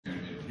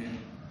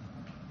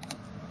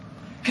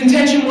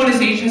Contention 1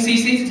 is agency.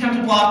 States attempt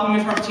to block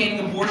women from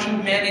obtaining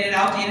abortion, mandated,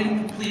 outdated,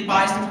 and complete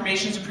biased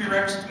information as a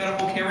prerequisite to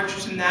medical care,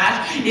 Richardson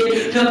Nash. In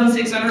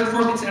 2006, under the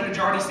 4%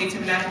 majority of states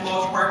have enacted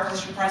laws requiring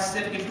physicians to provide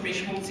specific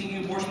information when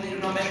seeking abortion. They do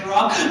not measure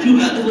up to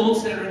the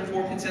gold standard of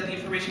 4% the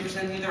information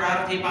presented either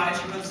out of date,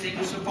 biased, or the state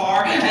goes so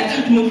far and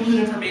to include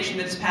information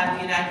that is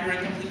patently inaccurate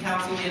and complete.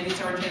 Counseling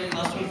mandates are intended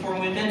less to inform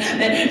women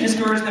that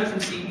discourage them from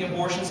seeking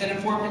abortions, and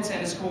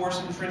 4% is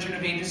coercive infringement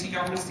of agency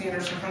government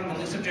standards for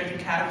fundamentally subjective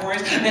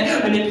categories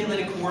that manipulate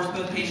and coerce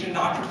both patient and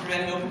doctor,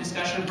 preventing open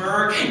discussion.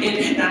 Berg,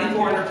 in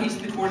 94, under case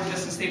of the court of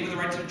justice, state with the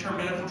right to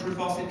determine medical truth,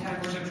 falsity, and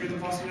categories of truth and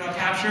falsity do not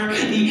capture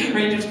the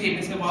range of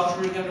statements that, while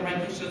true, undermine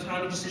patient's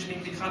autonomy,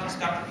 decision-making, the context,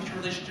 doctor-patient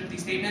relationship of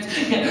these statements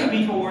can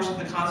be coerced with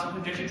the concept of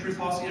objection, truth,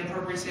 falsity, and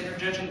appropriate standard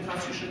judging the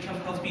Constitution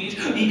of health speech,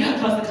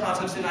 plus the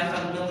concepts deny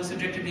fundamentally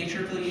subjective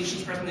nature,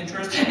 affiliations, present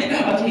interest,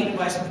 and obtained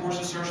by some force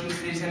assertion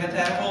that is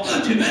antithetical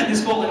to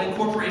this goal, and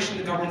incorporation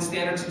of the government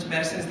standards into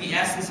medicine is the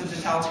essence of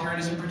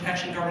totalitarianism.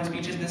 Protection, government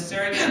speech is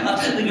necessary.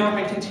 The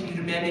government continued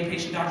to mandate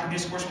patient-doctor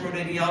discourse, promote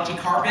ideology.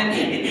 Carbon,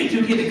 in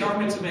 2K, the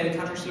government submitted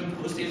countries to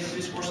impose standards of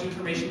discourse and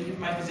information given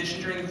by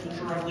physicians during the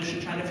Cultural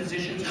Revolution. China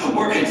physicians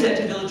were sent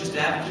to villages to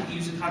advocate the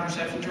use of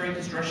contraception during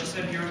construction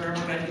Siberia in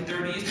the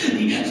 1930s.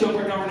 The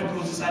Soviet government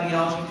imposed this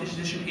ideology to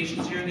physician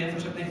patients during the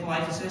efforts of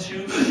naphthalipsis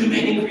issue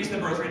to increase the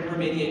birth rate in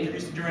Romania,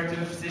 increase the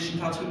directive of physician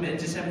taught to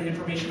disseminate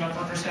information about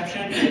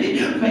contraception.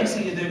 It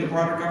exceeded the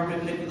broader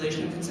government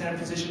manipulation and consent of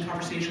physician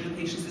conversation with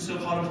patients, the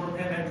so-called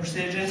important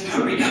precisions,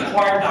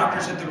 require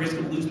doctors at the risk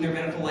of losing their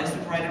medical license to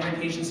provide every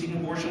patient seeking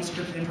abortion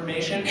scripted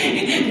information.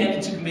 It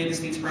intended to convey the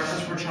state's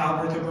preference for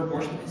childbirth over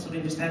abortion.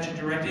 Pennsylvania statute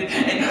directed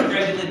and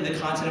regulated the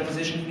content of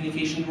physician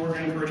communication in order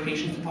to encourage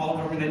patients to follow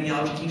government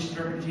ideology, teaching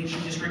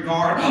reputation,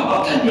 disregard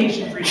of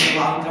patient freedom,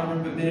 allowing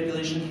government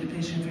manipulation of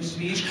patient free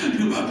speech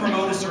to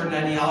promote a certain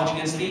ideology,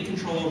 and state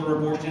control over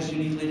abortion is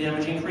uniquely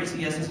damaging, creates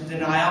the essence of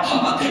denial,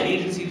 an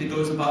agency that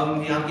goes above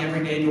and beyond the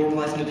everyday,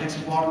 normalizing the text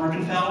of law.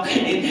 Rubenfeld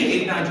in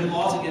 89, two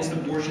laws against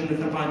abortion and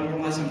combined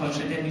normalizing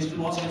function identities,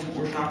 two laws against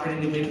abortion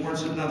operating in the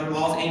importance of other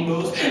laws,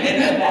 Amos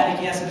and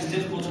Vatican. Yes, it is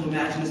difficult to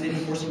imagine the state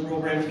enforcing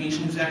rural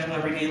ramifications whose actual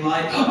everyday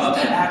life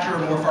actor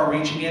or more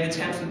far-reaching, and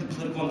attempts with the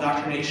political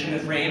indoctrination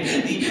that frame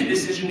the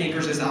decision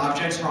makers as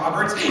objects.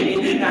 Roberts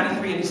in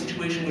 93, any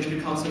situation which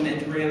becomes cement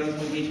to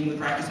engaging in the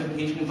practice of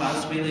engagement in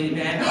violence, swaying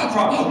men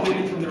from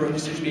women from their own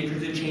decision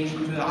makers that change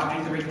into the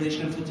object of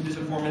regulation inflicted as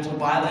a form of mental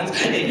violence,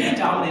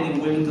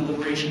 dominating women's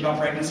deliberation about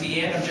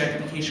pregnancy and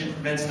objectification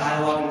prevents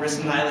dialogue and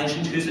risks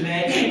annihilation. Tuesday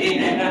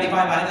in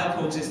 95, ideal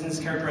coexistence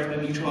characterized by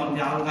mutual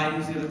undoubted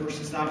values. The other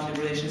person stops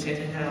the relations,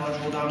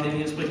 anti-technological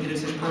dominating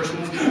exploitative as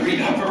persons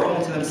refer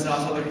only to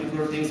themselves, other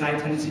people, or things. I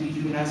tendency to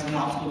dehumanize an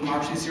obstacle to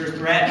democracy, a serious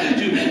threat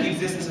to the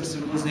existence of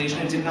civilization,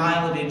 and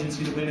denial of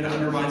agency to women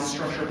undermines the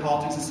structure of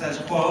politics and says,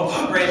 quote,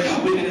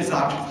 women as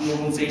objects of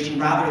normalization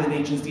rather than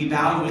agents,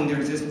 devaluing their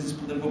existence as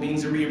political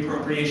beings. A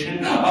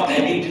reappropriation of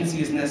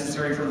agency is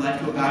necessary for life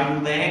to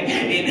value Lang.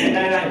 In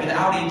 99,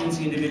 without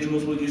agency,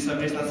 individuals will use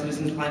subjects, not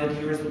citizens, blind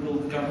adherence to the will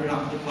of the government,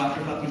 not political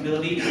actors, not the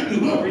ability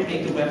to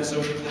remake the web of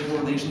social political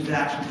relations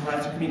that action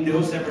provides. There can be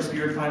no separate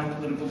spirit finding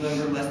political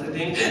blend or less than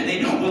thing.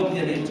 They will be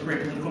unable to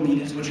create political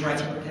meetings which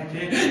rights are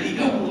protected.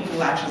 The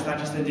political action is not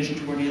just an addition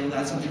to ordeal,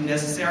 that's something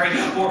necessary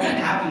for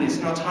happiness.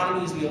 And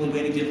autonomy is the only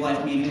way to give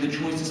life meaning. The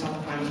choice to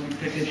self-define must be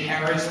protected.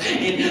 Harris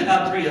in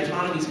 3,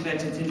 autonomy is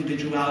connected to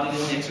individuality,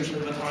 and the exercise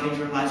of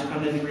autonomy relies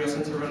on a real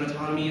sense of our own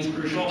autonomy is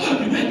crucial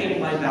to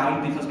giving life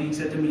value because we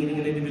accept the meaning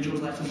in an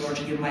individual's life is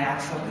largely given by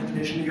acts of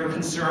self-definition, your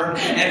concern,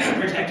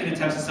 and protected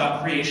attempts at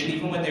self-creation,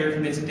 even when they are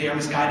convinced that they are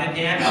misguided.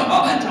 And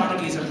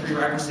autonomy is a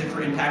prerequisite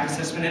for impact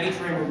assessment. Any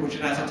framework which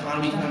has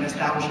autonomy can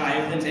establish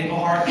Iowans.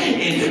 Engelhardt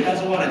in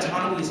as one,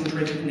 autonomy is an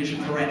intrinsic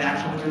condition for right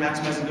action, whether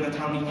maximizing good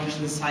autonomy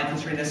functions as a side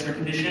constraint necessary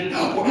condition,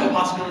 or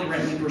possibility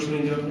rightly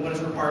pursuing good. What is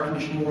a required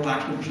condition moral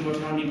action to pursue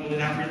autonomy when we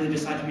not freely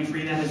decide to be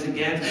free? That is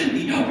against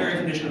the very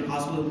condition of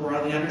possibility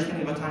morality.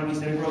 Understanding of autonomy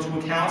is integral to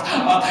account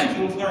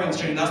human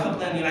flourishing. Thus, the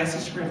plan the United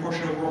States Supreme Court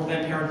should overrule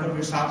Planned Parenthood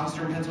for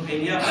Southeastern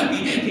Pennsylvania. The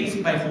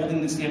Casey, by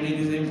holding the standard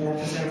is the informed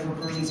consent for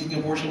persons seeking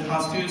abortion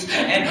constitutes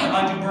an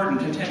undue burden.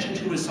 Contention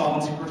 2 is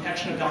solvency.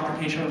 Protection of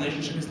doctor-patient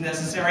relationship is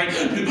necessary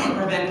to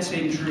prevent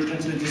state intrusion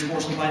into the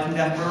discourse of life and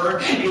death.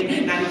 Berg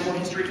in 94,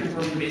 history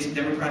confirms the basic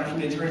democratic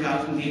humanitarian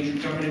values and the age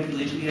of government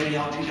manipulation, the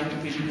ideology of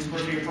doctor-patient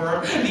discourse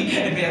reaffirmed the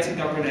advancing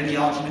government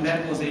ideology, the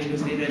medicalization of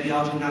state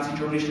ideology, Nazi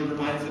Germany should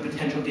remind us of the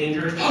potential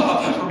dangers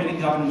of permitting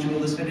government to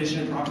elicit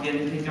addition and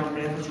propaganda and take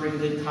government efforts to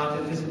regulate the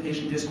content of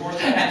patient discourse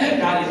and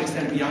not yet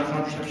extend beyond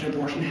contraception and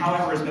abortion.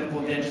 However, as medical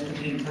advantages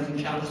continue to present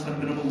challenges on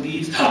fundamental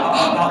beliefs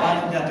about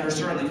life and death, there are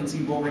certainly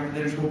conceivable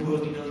regulators who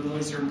oppose the availability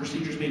of certain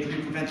procedures made to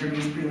prevent their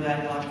use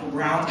pre-ideological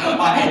grounds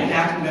by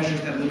enacting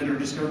measures that limit or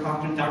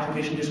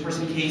doctor-patient discourse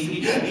in case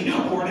the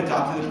court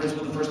adopted the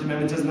principle of the First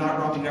Amendment does not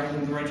rob the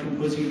government of the right to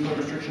impose uniform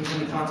restrictions on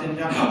the content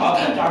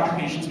of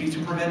doctor-patient speech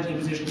to prevent the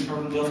imposition of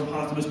government wills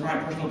upon us the most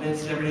private personal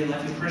advances of everyday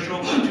life is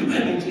crucial to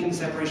maintain the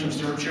separation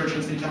of church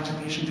and state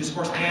doctor-patient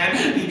discourse, and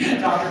the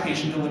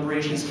doctor-patient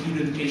deliberation is key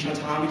to the patient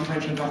autonomy,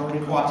 prevention of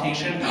government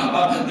co-optation.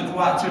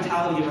 The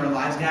totality of our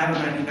lives gather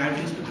 99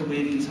 pages with the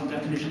way the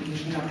self-definition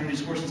patient doctor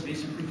discourse is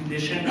based on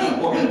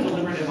precondition or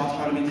deliberative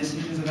autonomy.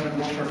 Decisions about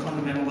abortion are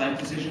fundamental life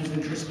decisions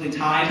intrinsically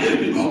tied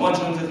to one's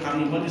own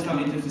autonomy. One does not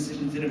make those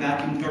decisions in a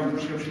vacuum. Government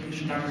prescription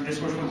patient doctor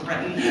discourse will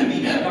threaten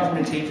the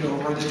government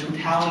takeover. The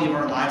totality of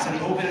our lives and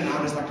open and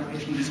honest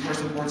doctor-patient discourse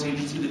supports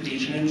agency of the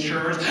patient and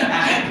ensures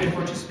active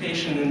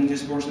participation in the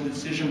discourse of the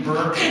decision.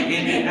 Burr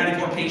in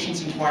 94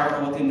 patients inquire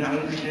about what they not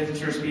understand of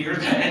their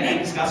fears and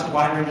discuss a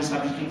wide range of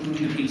subjects,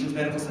 including the patient's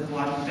medical,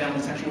 psychological,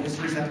 family, sexual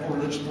histories, ethical,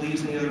 religious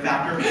beliefs, and the other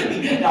factor.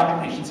 The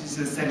doctor-patient is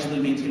essentially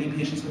maintaining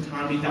patients'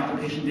 autonomy.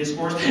 Doctor-patient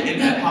discourse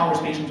empowers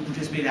patients to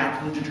participate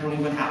actively,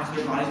 determining what happens to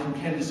their bodies. From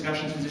candid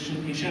discussions, physicians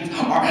and patients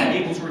are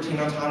able to retain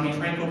autonomy.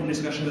 Frank, open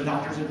discussion with the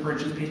doctors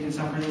encourages patient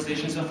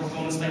self-realization,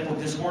 self-fulfillment, stifled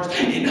discourse,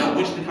 in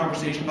which the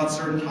conversation about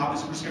certain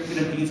topics prescriptive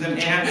impedes them.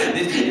 And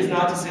this is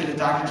not to say that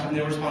doctors have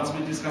no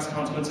responsibility to discuss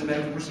consequences of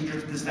medical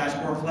procedures. The status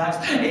quo reflects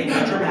a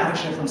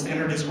dramatic shift from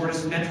standard discourse.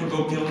 This is meant to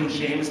evoke guilt and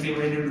shame. A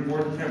state-related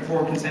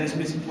informed consent is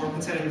misinformed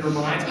consent in their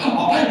minds.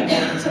 All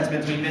informed consent is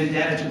meant to be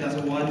vendetta.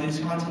 2001. This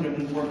content of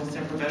informed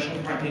consent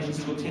professional for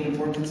patients to obtain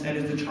informed consent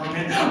is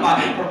determined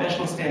by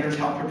professional standards,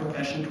 healthcare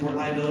profession toward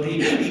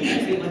liability. The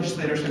state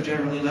legislators have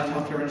generally left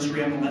healthcare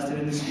industry unmolested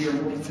in the sphere of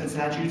informed consent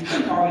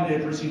statutes,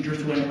 targeted procedures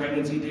to end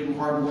pregnancy. They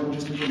require more than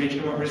just information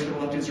about risk of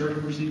elective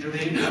surgery procedure.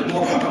 They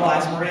more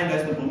relax Miranda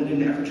as the woman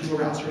in an effort to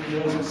arouse her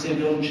feelings of sin,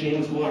 guilt, and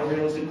shame, as well as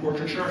realistic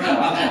portraiture.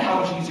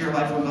 How much easier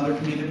life for a mother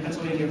can be. The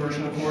Pennsylvania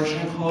version of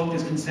coercion cloaked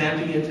as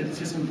consent, the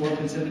antithesis of informed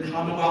consent. The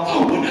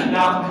Commonwealth would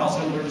not compel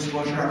similar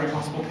disclosure at every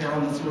possible peril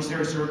unless there was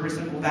serious surgery,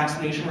 simple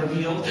vaccination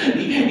revealed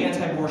the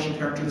anti-abortion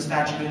character of the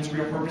statute and its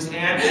real purpose.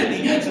 And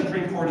the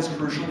Supreme Court is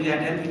crucial. The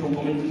identity of a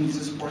woman who needs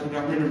to support the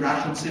government and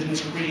rational decision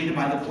is created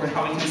by the court.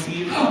 How we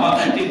conceive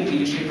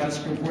dignity is shaped by the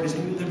Supreme Court. As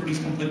new liberties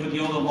conflict with the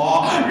old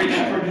law,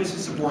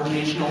 produces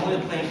subordination. Only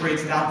the plain grade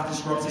staff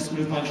disrupts the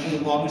smooth functioning of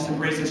the law. Must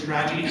embrace this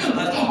strategy.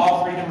 Let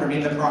all freedom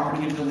remain the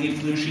property of the lead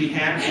blue sheet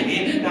hand.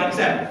 In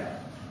 97.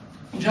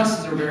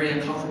 Justices are very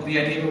uncomfortable with the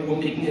idea of a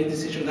woman making a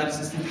decision without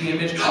assistance. The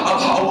image of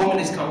a woman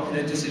as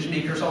competent decision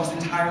maker is almost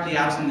entirely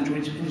absent in the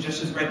joint opinion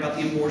justice read about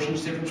the abortion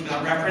difference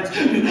without reference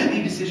to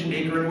the decision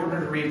maker. In order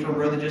to reaffirm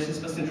where the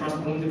justice must entrust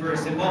the woman, the very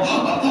simple,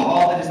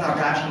 all that is not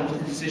rational with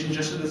the decision,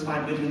 just as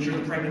fine way to ensure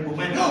the pregnant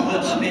woman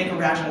will make a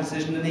rational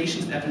decision. The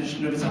nation's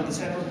definition of itself, the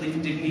central belief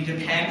and dignity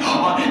depend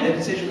on the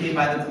decision made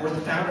by the court.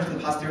 The founders of the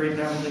posterity of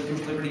now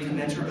lived liberty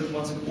commensurate with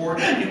one's support.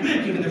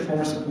 Given their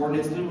former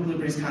subordinates,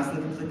 liberties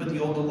constantly conflict with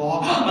the old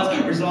law.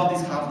 Must resolve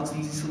these conflicts. The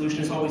easy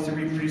solution is always to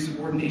reproduce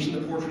subordination.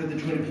 The portrait of the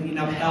joint opinion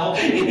upheld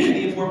in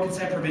the informed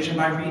consent provision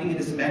by reading it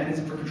as a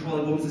mechanism for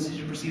controlling women's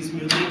decision proceeds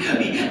smoothly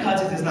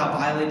because it does not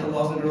violate the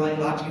law's underlying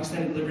logic.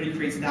 Extended liberty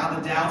creates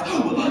doubt. The doubts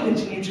will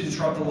continue to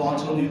disrupt the law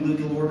until new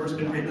legal order has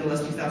been written.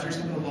 Unless these doubts are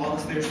simply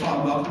lawless, they are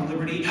sought welcome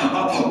liberty.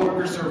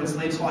 Workers, servants,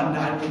 slaves, fought and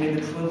died remain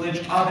the privilege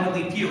of an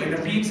elite few. And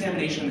a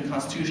re-examination of the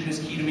Constitution is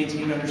key to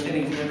maintain an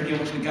understanding of liberty on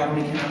which the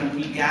government cannot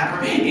impede,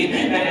 gather,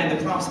 and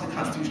the promise of the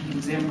Constitution to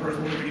examine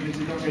personal liberty with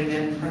the government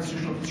and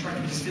constitutional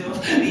construction distills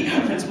the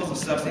principles of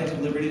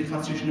substantive liberty. The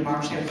Constitution,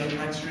 democracy, and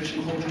democratic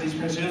tradition hold to these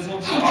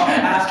principles are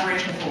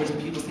aspirational for which the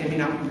people stand may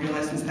not be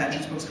realized in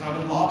statutes, books,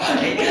 common law.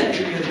 A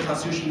theory of the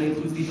Constitution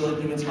includes the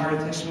ability to inspire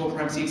textual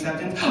primacy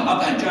acceptance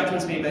of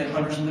judgments made by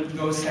hundreds of lived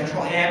goes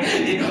central, and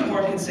the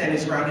informed consent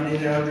is grounded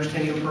in an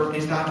understanding of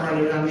purpose, not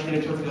grounded in an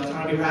understanding of perfect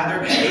autonomy,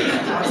 rather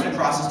a constant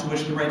process to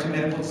which the right to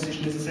medical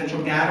decision is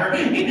essential. Gather,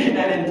 and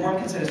that informed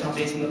consent is not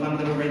based on the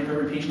fundamental right of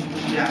every patient to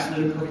achieve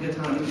absolute and perfect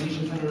autonomy. The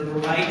patient's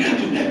fundamental right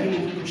to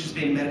meaningfully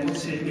participate in medical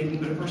decision making,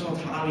 but a personal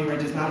autonomy right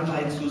does not imply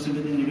exclusive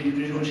with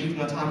individual achieving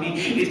autonomy.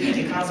 It's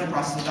a constant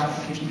process of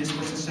documentation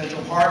discourse,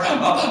 essential part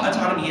of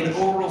autonomy, and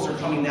overrules are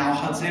coming now.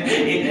 Hudson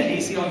in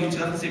ACLU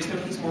 2006,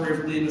 no case more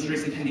rarely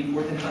illustrates the pending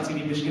court than Hudson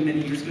v. Michigan.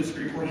 Many years ago, the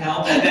Supreme Court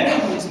held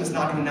that police must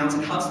not announce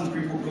that Hudson's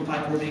Supreme Court rule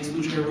 5 for the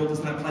exclusionary rule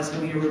does not apply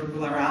to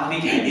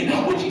irregularity,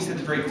 in which he said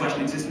the very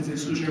question existence of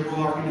exclusionary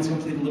rule arguments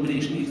complete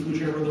elimination of the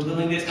exclusionary rule, the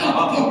willingness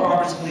of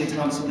Robert's Scalia and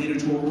Thomas Alito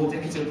to overrule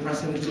decades of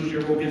precedent. The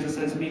exclusionary rule gives a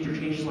sense of major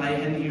changes lie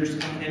ahead in the years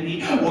to come, and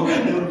be more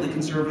notably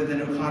conservative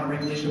than O'Connor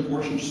regulation of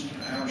abortion.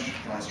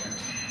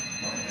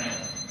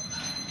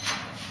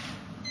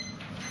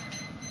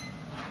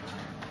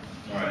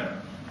 All right.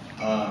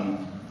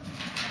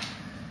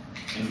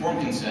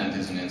 Informed consent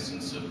is an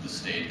instance of the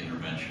state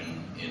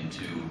intervention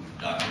into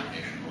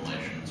doctor-patient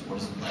relations. What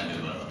does the plan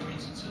do about other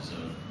instances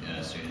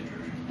of state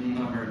intrusion?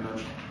 Not very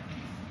much.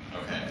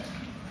 Okay.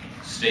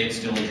 State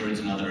still intrudes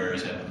in other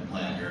areas of the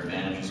plan. Your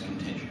advantage is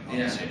contingent on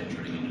the state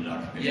intruding into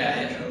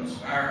doctor-patient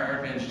relations. Our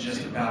advantage is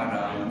just about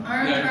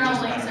our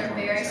internal links are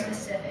very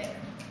specific,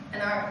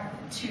 and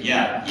to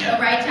Yeah.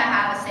 the right to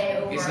have a say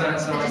over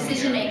the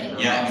decision-making.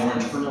 Yeah, your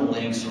internal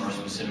links are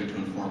specific to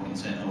informed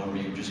consent. However,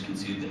 you just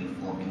conceded that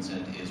informed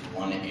consent is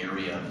one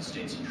area of the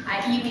state's interest.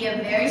 I can give you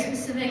a very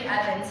specific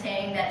evidence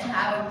saying that to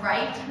have a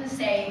right to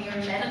say in your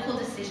medical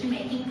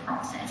decision-making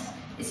process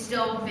is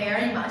still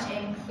very much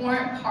an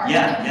important part of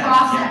the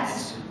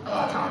process of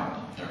autonomy.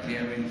 Okay. Yeah,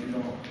 I mean, you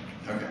don't.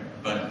 Okay,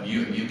 but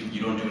you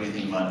don't do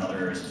anything about other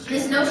areas.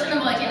 This notion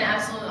of like an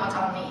absolute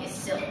autonomy is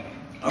silly.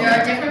 Okay. There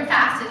are different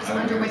facets I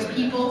would under agree which with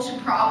people should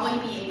probably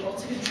be able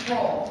to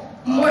control,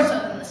 more so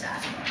than the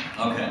status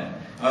quo. Okay.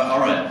 All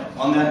right.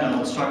 On that note,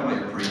 let's talk about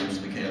your previous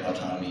decay of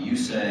autonomy. You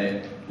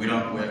say we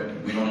don't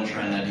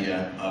enshrine the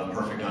idea of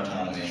perfect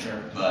autonomy,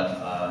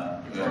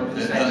 but the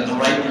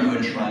right to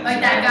enshrine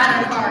Like that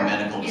right guy to a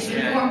medical is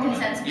decision. informed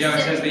consent specific. Yeah,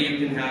 it says that you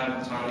can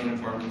have autonomy and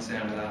informed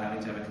consent without having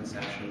to have a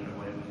conception of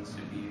what it means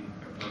to be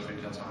a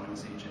perfect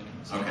autonomous agent.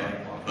 So Okay,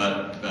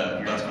 but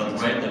the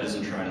right that is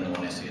enshrined in the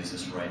one I see is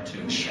this right to.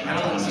 I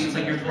don't know, it seems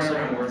like you're throwing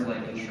around words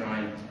like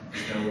enshrine, as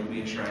though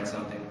we enshrine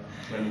something,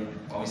 when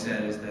all we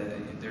said is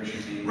that there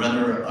should be.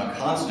 Rather, a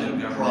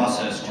constant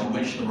process to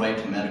which the right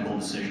to medical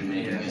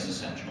decision-making is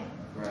essential.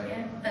 Right.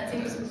 Yeah, that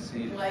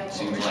seems like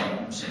Seems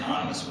like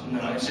synonymous with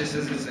No, it's just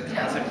it's a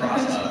constant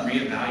process of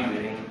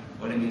reevaluating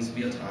what it means to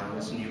be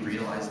autonomous, and you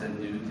realize that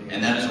new things.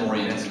 And that is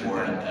oriented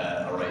toward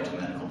a right to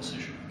medical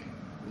decision-making.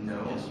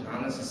 No, Yes.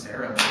 not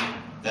necessarily.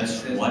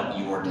 That's what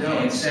your No,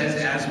 it says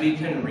says. as we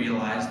can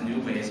realize new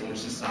ways in which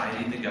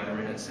society, the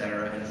government,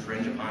 etc.,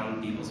 infringe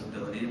upon people's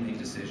ability to make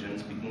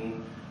decisions, we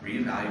can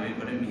reevaluate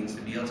what it means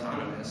to be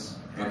autonomous.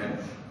 Okay.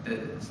 That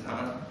it's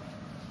not.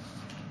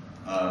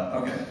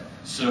 Okay.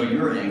 So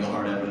your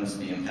Engelhardt evidence,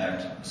 the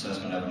impact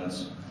assessment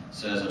evidence,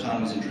 says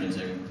autonomy is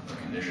intrinsic, a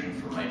condition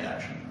for right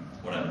action,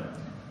 whatever.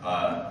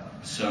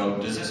 So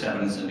does this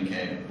evidence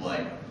indicate,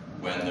 like,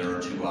 when there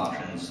are two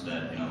options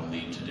that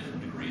lead to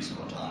different degrees of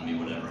autonomy,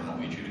 whatever, how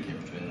we adjudicate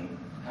between them?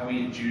 How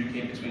we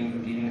adjudicate between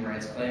competing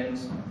rights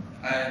claims?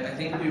 I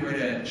think we read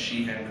a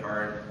Sheehan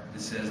card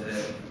that says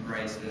that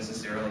rights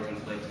necessarily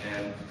conflict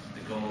and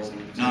the goals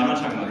and... No, I'm not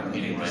talking about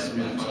competing rights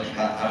claims. Like,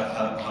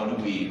 how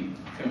do we...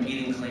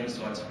 Competing claims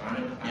to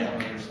autonomy? I Yeah.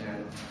 don't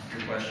understand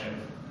your question.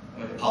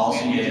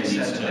 Policy You A just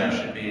leads said to... that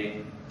there should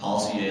be...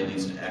 Policy A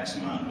leads to X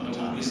amount of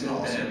autonomy. We said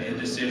Policy that B a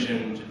leads to-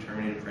 decision to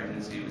terminate a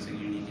pregnancy was a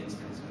unique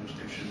instance in which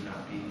there should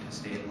not be a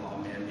state law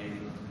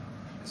mandating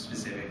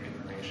specific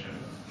information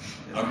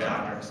that the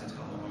doctor has to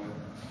tell the woman.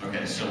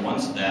 Okay, so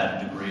once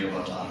that degree of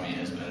autonomy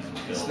has been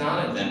fulfilled, It's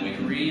not a then we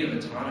can... degree of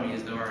autonomy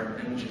as though our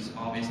image is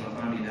all based on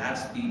autonomy.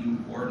 That's the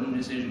important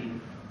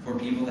decision for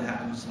people to have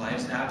whose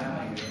lives have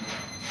value.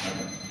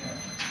 Okay.